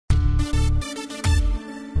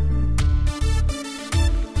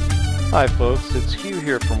Hi folks, it's Hugh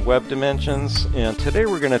here from Web Dimensions, and today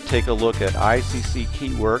we're going to take a look at ICC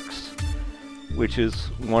Keyworkz, which is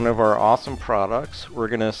one of our awesome products. We're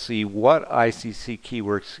going to see what ICC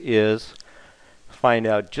Keyworkz is, find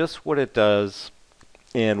out just what it does,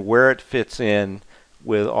 and where it fits in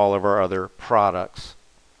with all of our other products.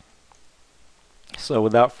 So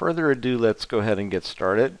without further ado, let's go ahead and get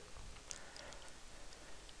started.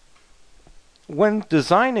 When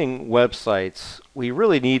designing websites, we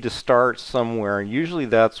really need to start somewhere, and usually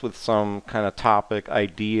that's with some kind of topic,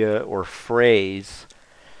 idea, or phrase,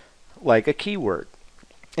 like a keyword.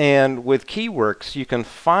 And with Keyworkz, you can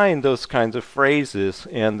find those kinds of phrases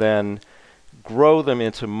and then grow them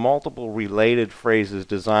into multiple related phrases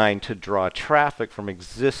designed to draw traffic from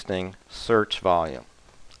existing search volume.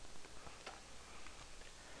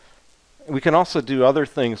 We can also do other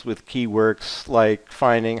things with Keyworkz, like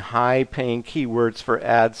finding high-paying keywords for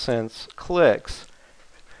Adsense clicks.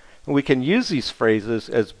 We can use these phrases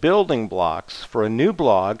as building blocks for a new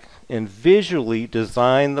blog and visually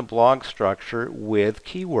design the blog structure with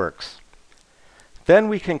Keyworkz. Then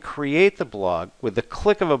we can create the blog with the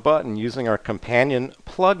click of a button using our companion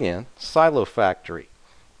plugin, Silo Factory.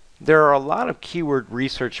 There are a lot of keyword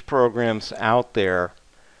research programs out there,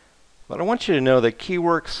 but I want you to know that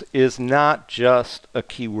Keyworkz is not just a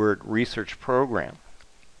keyword research program.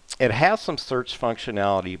 It has some search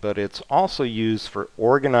functionality, but it's also used for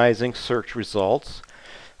organizing search results,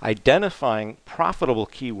 identifying profitable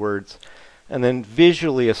keywords, and then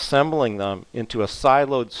visually assembling them into a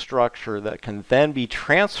siloed structure that can then be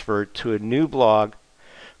transferred to a new blog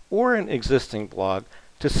or an existing blog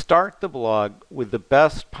to start the blog with the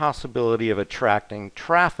best possibility of attracting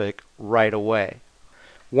traffic right away.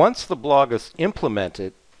 Once the blog is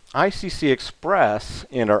implemented, ICC Express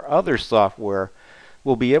and our other software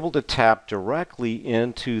will be able to tap directly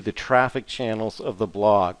into the traffic channels of the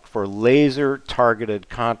blog for laser-targeted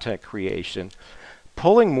content creation,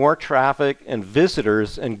 pulling more traffic and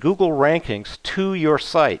visitors and Google rankings to your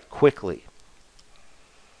site quickly.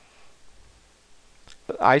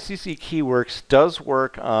 ICC Keyworkz does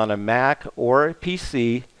work on a Mac or a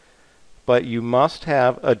PC, but you must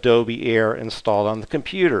have Adobe Air installed on the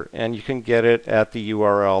computer, and you can get it at the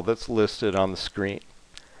URL that's listed on the screen.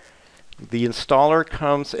 The installer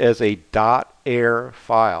comes as a .air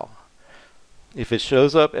file. If it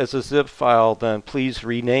shows up as a zip file, then please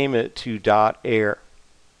rename it to .air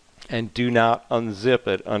and do not unzip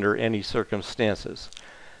it under any circumstances.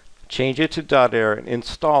 Change it to .air and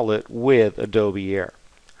install it with Adobe Air.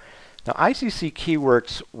 Now, ICC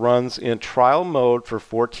Keyworkz runs in trial mode for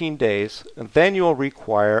 14 days, and then you'll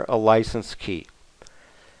require a license key.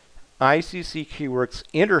 ICC Keyworkz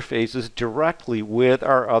interfaces directly with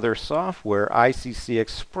our other software, ICC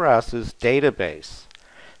Express's database.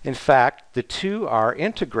 In fact, the two are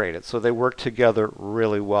integrated, so they work together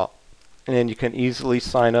really well. And you can easily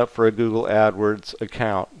sign up for a Google AdWords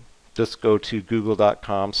account. Just go to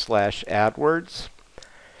google.com/AdWords.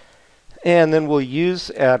 And then we'll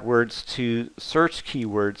use AdWords to search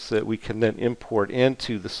keywords that we can then import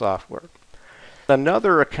into the software.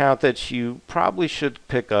 Another account that you probably should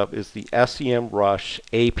pick up is the SEMrush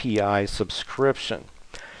API subscription.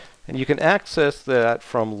 And you can access that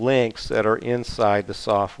from links that are inside the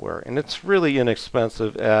software. And it's really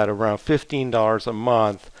inexpensive at around $15 a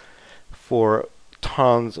month for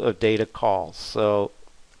tons of data calls. So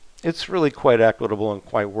it's really quite equitable and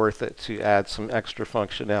quite worth it to add some extra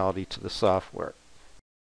functionality to the software.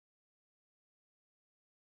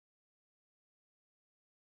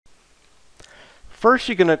 First,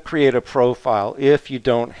 you're going to create a profile if you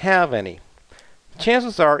don't have any.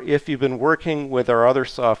 Chances are, if you've been working with our other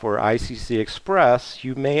software, ICC Express,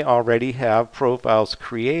 you may already have profiles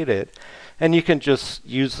created, and you can just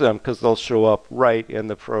use them because they'll show up right in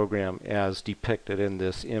the program as depicted in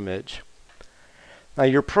this image. Now,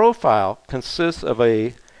 your profile consists of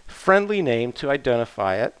a friendly name to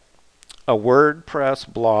identify it, a WordPress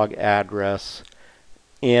blog address,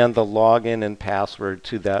 and the login and password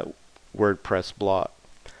to that WordPress blog.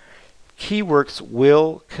 Keyworkz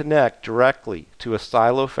will connect directly to a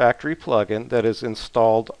Silo Factory plugin that is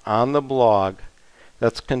installed on the blog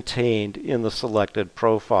that's contained in the selected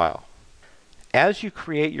profile. As you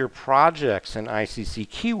create your projects in ICC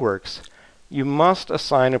Keyworkz, you must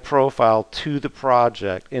assign a profile to the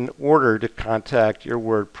project in order to contact your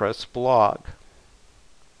WordPress blog.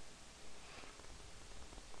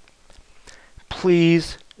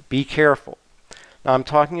 Please be careful. Now, I'm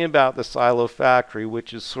talking about the Silo Factory,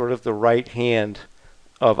 which is sort of the right hand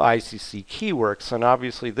of ICC Keyworkz, and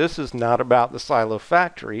obviously this is not about the Silo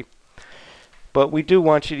Factory, but we do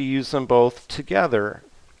want you to use them both together.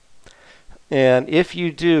 And if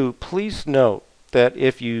you do, please note that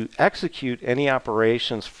if you execute any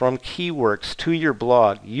operations from Keyworkz to your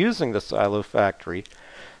blog using the Silo Factory,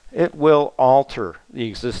 it will alter the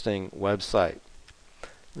existing website.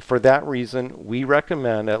 For that reason, we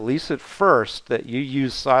recommend, at least at first, that you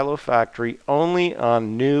use Silo Factory only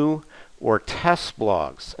on new or test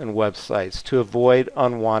blogs and websites to avoid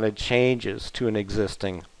unwanted changes to an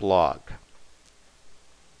existing blog.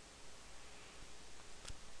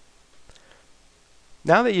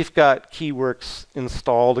 Now that you've got Keyworkz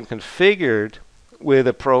installed and configured with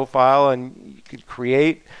a profile, and you can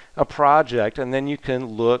create a project, and then you can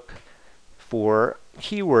look for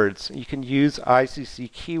keywords. You can use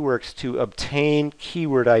ICC Keyworkz to obtain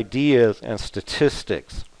keyword ideas and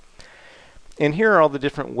statistics. And here are all the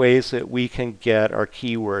different ways that we can get our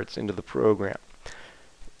keywords into the program.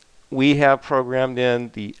 We have programmed in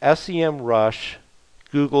the SEMrush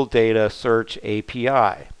Google Data Search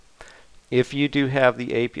API. If you do have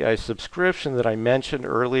the API subscription that I mentioned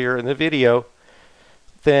earlier in the video,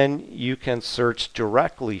 then you can search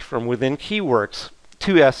directly from within Keyworkz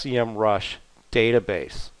to SEMrush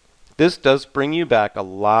database. This does bring you back a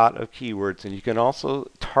lot of keywords, and you can also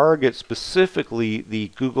target specifically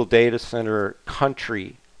the Google Data Center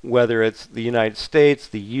country, whether it's the United States,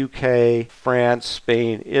 the UK, France,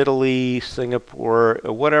 Spain, Italy, Singapore,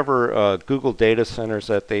 whatever Google data centers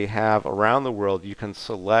that they have around the world. You can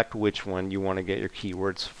select which one you want to get your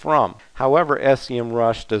keywords from. However,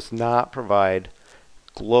 SEMrush does not provide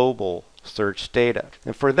global search data.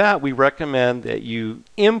 And for that, we recommend that you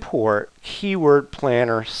import Keyword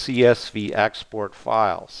Planner CSV export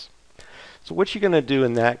files. So what you're going to do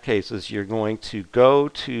in that case is you're going to go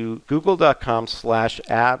to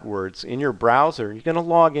google.com/AdWords in your browser. You're going to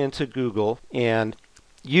log into Google and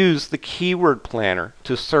use the Keyword Planner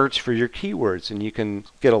to search for your keywords, and you can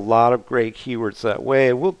get a lot of great keywords that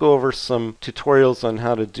way. We'll go over some tutorials on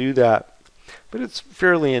how to do that, but it's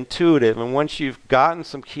fairly intuitive. And once you've gotten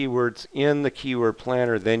some keywords in the Keyword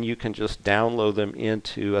Planner, then you can just download them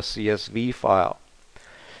into a CSV file.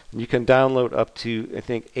 You can download up to, I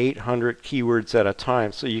think, 800 keywords at a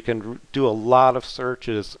time. So you can do a lot of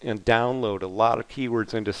searches and download a lot of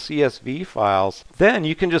keywords into CSV files. Then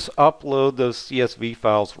you can just upload those CSV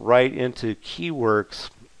files right into Keyworkz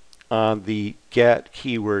on the Get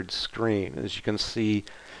Keywords screen. As you can see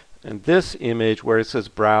in this image where it says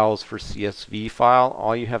Browse for CSV file,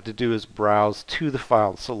 all you have to do is browse to the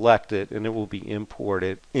file, select it, and it will be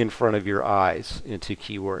imported in front of your eyes into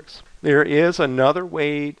Keyworkz. There is another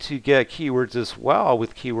way to get keywords as well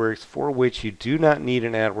with Keyworkz, for which you do not need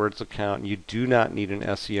an AdWords account, you do not need an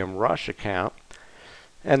SEMrush account,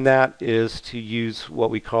 and that is to use what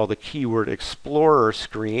we call the Keyword Explorer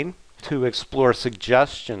screen to explore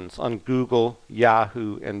suggestions on Google,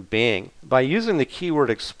 Yahoo, and Bing. By using the Keyword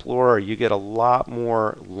Explorer, you get a lot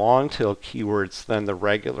more long-tail keywords than the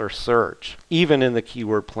regular search. Even in the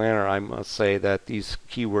Keyword Planner, I must say that these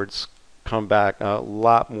keywords come back a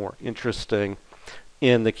lot more interesting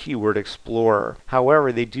in the Keyword Explorer.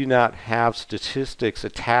 However, they do not have statistics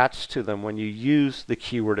attached to them when you use the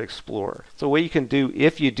Keyword Explorer. So what you can do,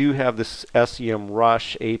 if you do have this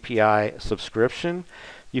SEMrush API subscription,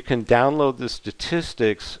 you can download the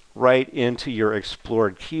statistics right into your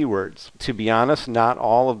explored keywords. To be honest, not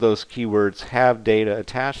all of those keywords have data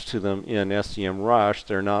attached to them in SEMrush.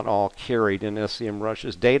 They're not all carried in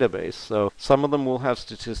SEMrush's database. So some of them will have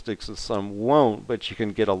statistics and some won't, but you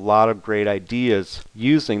can get a lot of great ideas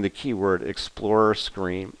using the Keyword Explorer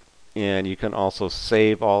screen. And you can also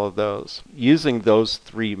save all of those. Using those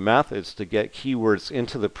three methods to get keywords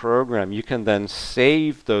into the program, you can then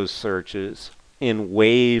save those searches in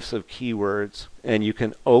waves of keywords, and you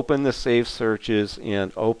can open the saved searches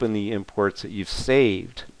and open the imports that you've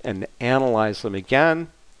saved and analyze them again,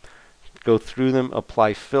 go through them,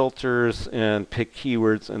 apply filters, and pick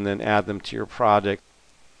keywords, and then add them to your project.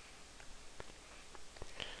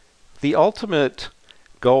 The ultimate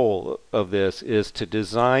goal of this is to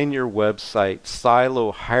design your website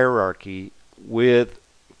silo hierarchy with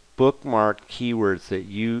bookmarked keywords that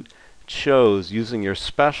you chose using your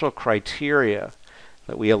special criteria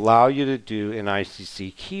that we allow you to do in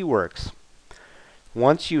ICC Keyworkz.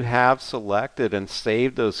 Once you have selected and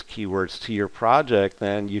saved those keywords to your project,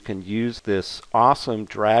 then you can use this awesome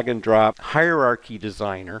drag and drop hierarchy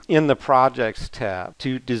designer in the Projects tab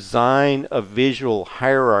to design a visual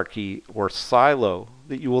hierarchy or silo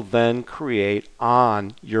that you will then create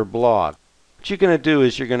on your blog. What you're going to do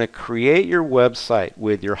is you're going to create your website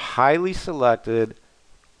with your highly selected,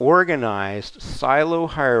 organized silo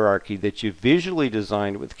hierarchy that you visually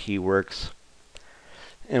designed with Keyworkz,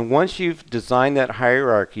 And once you've designed that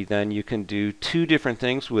hierarchy, then you can do two different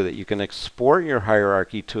things with it. You can export your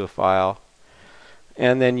hierarchy to a file,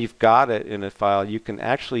 and then you've got it in a file. You can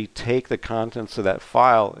actually take the contents of that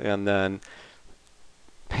file and then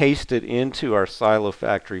paste it into our Silo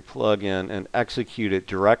Factory plugin and execute it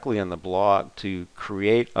directly on the blog to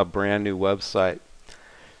create a brand new website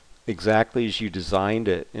exactly as you designed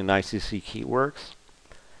it in ICC Keyworkz.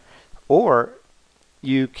 Or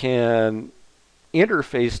you can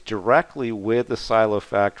interface directly with the Silo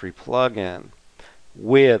Factory plugin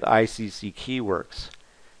with ICC Keyworkz,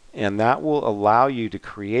 and that will allow you to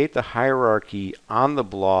create the hierarchy on the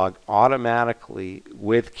blog automatically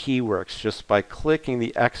with Keyworkz just by clicking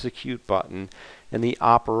the execute button in the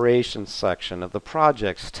operations section of the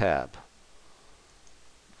projects tab.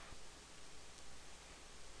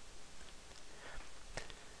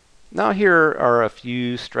 Now here are a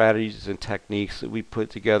few strategies and techniques that we put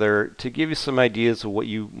together to give you some ideas of what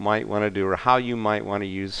you might want to do or how you might want to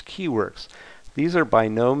use Keyworkz. These are by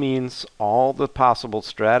no means all the possible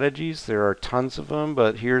strategies. There are tons of them,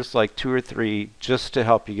 but here's like 2 or 3 just to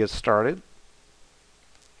help you get started.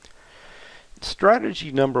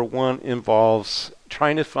 Strategy number 1 involves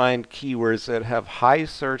trying to find keywords that have high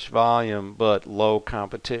search volume but low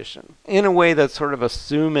competition. In a way that's sort of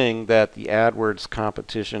assuming that the AdWords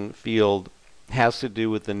competition field has to do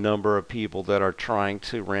with the number of people that are trying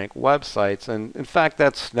to rank websites, and in fact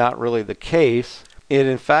that's not really the case. It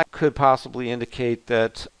in fact could possibly indicate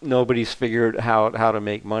that nobody's figured out how to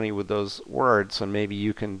make money with those words, and maybe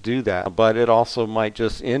you can do that. But it also might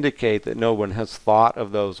just indicate that no one has thought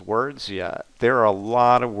of those words yet. There are a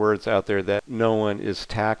lot of words out there that no one is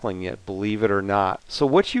tackling yet, believe it or not. So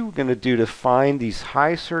what you're going to do to find these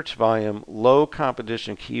high search volume, low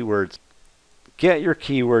competition keywords, get your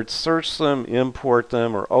keywords, search them, import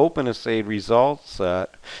them, or open a saved results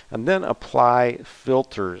set, and then apply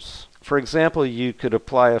filters. For example, you could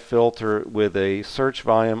apply a filter with a search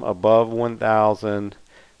volume above 1,000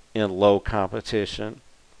 and low competition.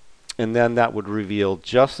 And then that would reveal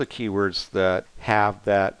just the keywords that have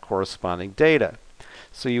that corresponding data.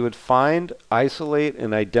 So you would find, isolate,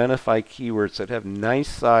 and identify keywords that have nice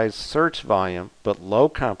size search volume but low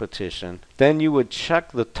competition. Then you would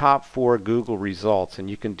check the top 4 Google results, and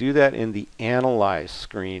you can do that in the Analyze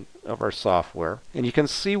screen of our software. And you can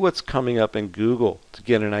see what's coming up in Google to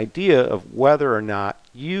get an idea of whether or not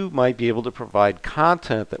you might be able to provide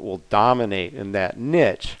content that will dominate in that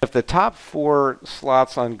niche. If the top 4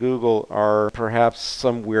 slots on Google are perhaps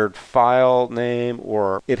some weird file name,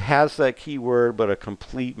 or it has that keyword but a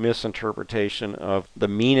complete misinterpretation of the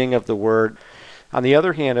meaning of the word. On the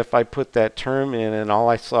other hand, if I put that term in and all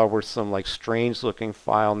I saw were some like strange looking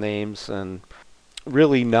file names and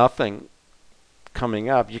really nothing coming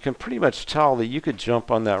up, you can pretty much tell that you could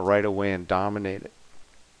jump on that right away and dominate it.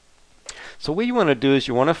 So what you want to do is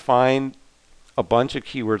you want to find a bunch of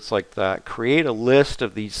keywords like that, create a list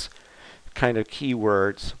of these kind of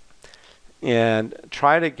keywords, and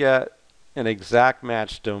try to get an exact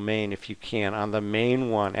match domain if you can on the main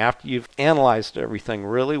one. After you've analyzed everything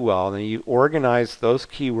really well, then you organize those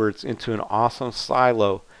keywords into an awesome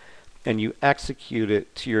silo and you execute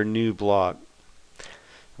it to your new blog.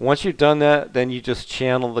 Once you've done that, then you just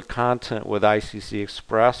channel the content with ICC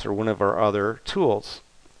Express or one of our other tools.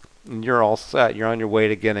 And you're all set. You're on your way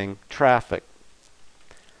to getting traffic.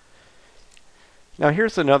 Now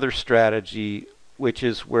here's another strategy, which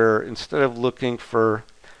is where instead of looking for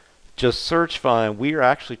just search volume, we are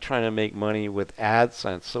actually trying to make money with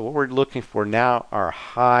Adsense. So what we're looking for now are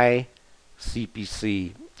high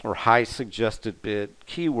CPC or high suggested bid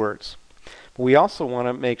keywords. We also want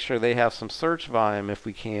to make sure they have some search volume if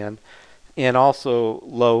we can, and also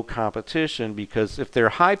low competition, because if they're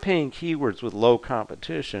high paying keywords with low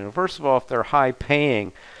competition, first of all, if they're high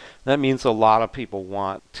paying, that means a lot of people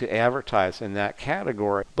want to advertise in that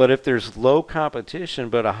category. But if there's low competition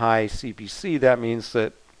but a high CPC, that means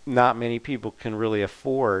that not many people can really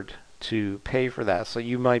afford to pay for that. So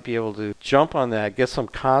you might be able to jump on that, get some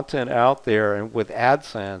content out there and with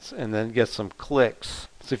Adsense, and then get some clicks.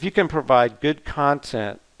 So if you can provide good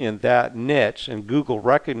content in that niche and Google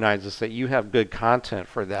recognizes that you have good content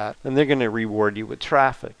for that, then they're going to reward you with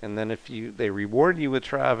traffic. And then if they reward you with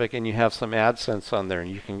traffic and you have some AdSense on there, and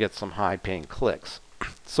you can get some high paying clicks.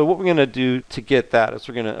 So what we're going to do to get that is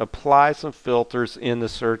we're going to apply some filters in the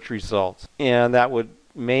search results, and that would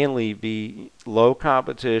mainly be low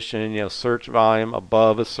competition, search volume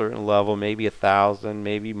above a certain level, maybe 1,000,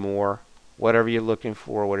 maybe more, whatever you're looking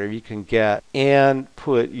for, whatever you can get, and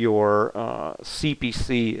put your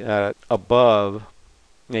CPC above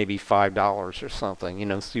maybe $5 or something, you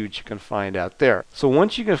know, see what you can find out there. So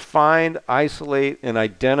once you can find, isolate, and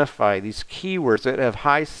identify these keywords that have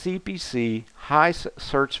high CPC, high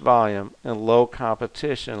search volume, and low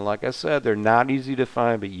competition, like I said, they're not easy to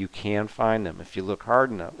find, but you can find them if you look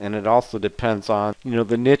hard enough. And it also depends on, you know,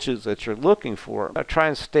 the niches that you're looking for. Try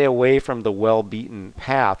and stay away from the well-beaten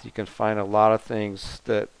path. You can find a lot of things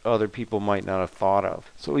that other people might not have thought of.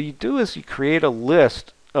 So what you do is you create a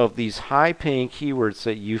list of these high-paying keywords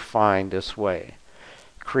that you find this way.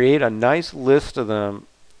 Create a nice list of them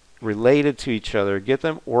related to each other, get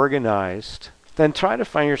them organized, then try to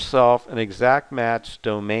find yourself an exact match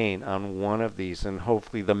domain on one of these, and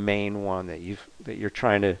hopefully the main one that you're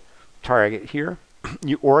trying to target here.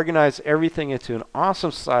 You organize everything into an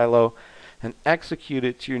awesome silo and execute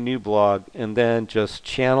it to your new blog, and then just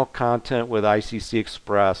channel content with ICC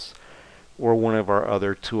Express or one of our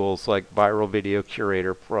other tools like Viral Video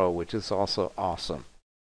Curator Pro, which is also awesome.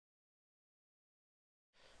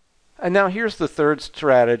 And now here's the third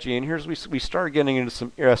strategy, and here's we start getting into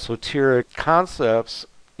some esoteric concepts,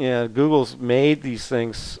 and Google's made these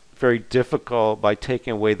things very difficult by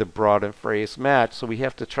taking away the broad and phrase match, so we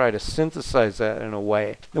have to try to synthesize that in a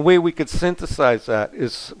way. The way we could synthesize that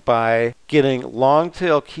is by getting long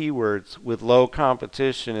tail keywords with low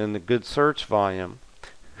competition and a good search volume,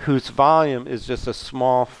 whose volume is just a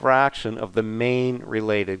small fraction of the main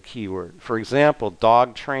related keyword. For example,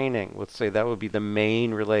 dog training, let's say that would be the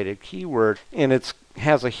main related keyword, and it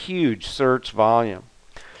has a huge search volume.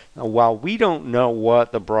 Now, while we don't know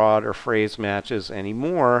what the broad or phrase match is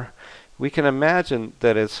anymore, we can imagine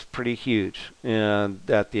that it's pretty huge, and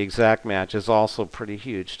that the exact match is also pretty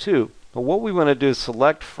huge too. But what we want to do is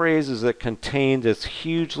select phrases that contain this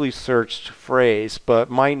hugely searched phrase but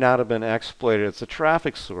might not have been exploited as a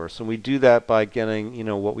traffic source. And we do that by getting, you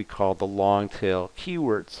know, what we call the long tail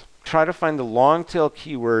keywords. Try to find the long tail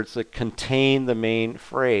keywords that contain the main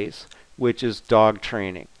phrase, which is dog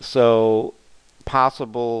training. So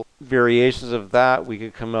possible variations of that, we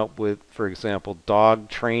could come up with, for example, dog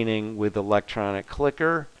training with electronic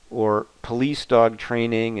clicker, or police dog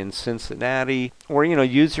training in Cincinnati, or, you know,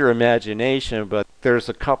 use your imagination, but there's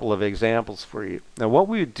a couple of examples for you. Now what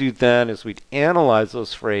we would do then is we'd analyze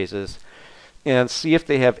those phrases and see if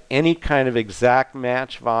they have any kind of exact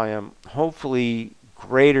match volume, hopefully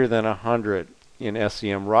greater than 100 in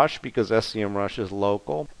SEMrush, because SEMrush is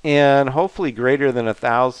local, and hopefully greater than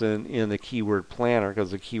 1,000 in the Keyword Planner,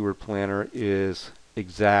 because the Keyword Planner is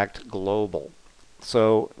exact global.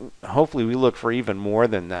 So hopefully we look for even more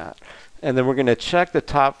than that. And then we're going to check the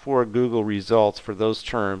top 4 Google results for those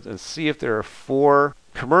terms and see if there are 4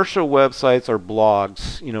 commercial websites or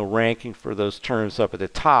blogs, you know, ranking for those terms up at the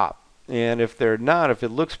top. And if they're not, if it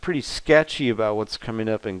looks pretty sketchy about what's coming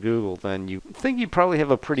up in Google, then you think you probably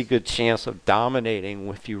have a pretty good chance of dominating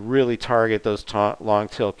if you really target those long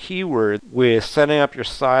tail keywords with setting up your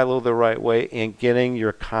silo the right way and getting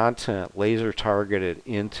your content laser targeted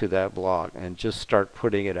into that blog and just start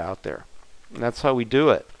putting it out there. And that's how we do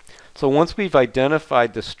it. So once we've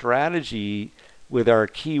identified the strategy with our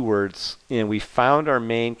keywords and we found our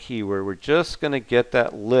main keyword, we're just going to get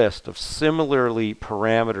that list of similarly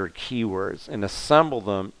parametered keywords and assemble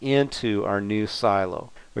them into our new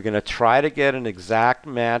silo. We're going to try to get an exact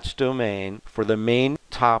match domain for the main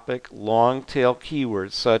topic long tail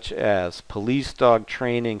keywords such as police dog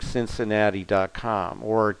training Cincinnati.com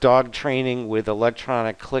or dog training with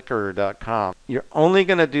electronic clicker.com. You're only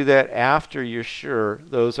going to do that after you're sure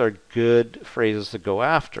those are good phrases to go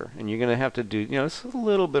after, and you're going to have to do, you know, this is a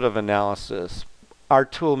little bit of analysis. Our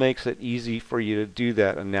tool makes it easy for you to do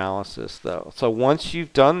that analysis though. So once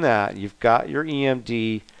you've done that, you've got your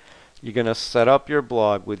EMD, you're going to set up your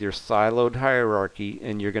blog with your siloed hierarchy,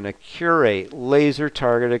 and you're going to curate laser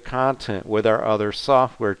targeted content with our other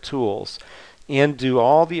software tools and do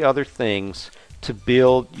all the other things to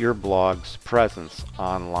build your blog's presence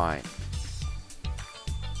online.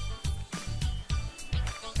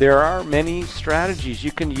 There are many strategies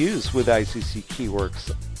you can use with ICC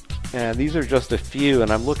Keyworkz, and these are just a few, and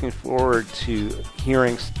I'm looking forward to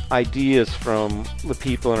hearing ideas from the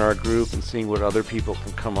people in our group and seeing what other people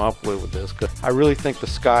can come up with this, because I really think the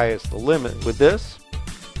sky is the limit with this.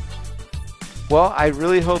 Well, I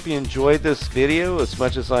really hope you enjoyed this video as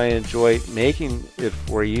much as I enjoyed making it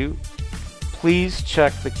for you. Please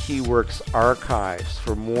check the Keyworkz archives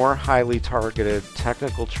for more highly targeted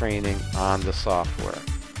technical training on the software.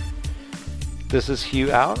 This is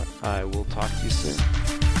Hugh out. I will talk to you soon.